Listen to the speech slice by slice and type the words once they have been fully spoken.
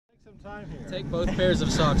Take both pairs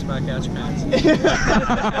of socks back out your pants.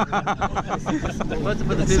 Let's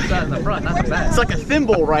put the tube side in the front, not the back. It's like a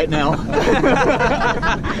thimble right now.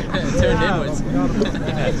 Turned inwards.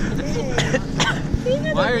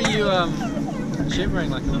 Why are you shivering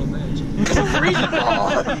like a little bitch? It's a freezing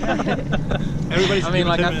ball. I mean,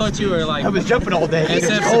 like, I thought you were like... I was jumping all day.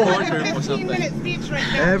 SF support group or something.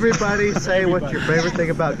 Everybody say what's your favorite thing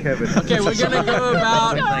about Kevin. Okay, we're gonna go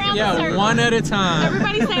about, yeah, one at a time.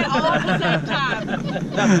 Everybody say it all at the same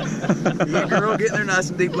time. Yeah, girl, get there nice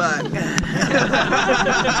and deep black.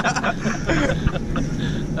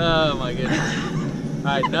 Oh my goodness.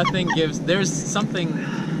 Alright, nothing gives... There's something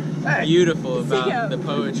beautiful about the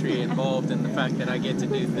poetry involved in the fact that I get to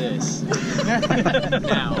do this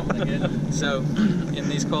now. So, in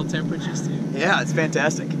these cold temperatures too. Yeah, it's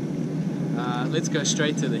fantastic. Let's go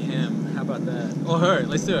straight to the hymn. How about that? Or her.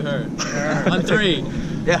 Let's do a her. On 3.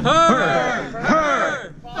 Yeah. Her!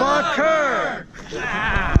 Her! Fuck her!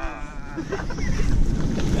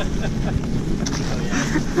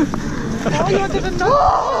 Oh, you didn't know.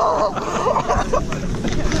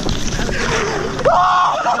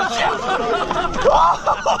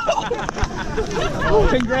 Oh,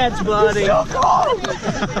 congrats, buddy. So cold.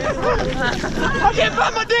 I can't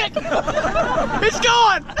find my dick. It's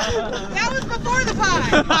gone. That was before the pie.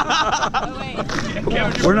 Oh,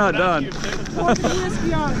 wait. We're not done.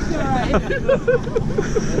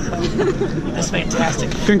 That's fantastic.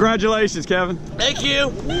 Congratulations, Kevin. Thank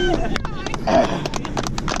you.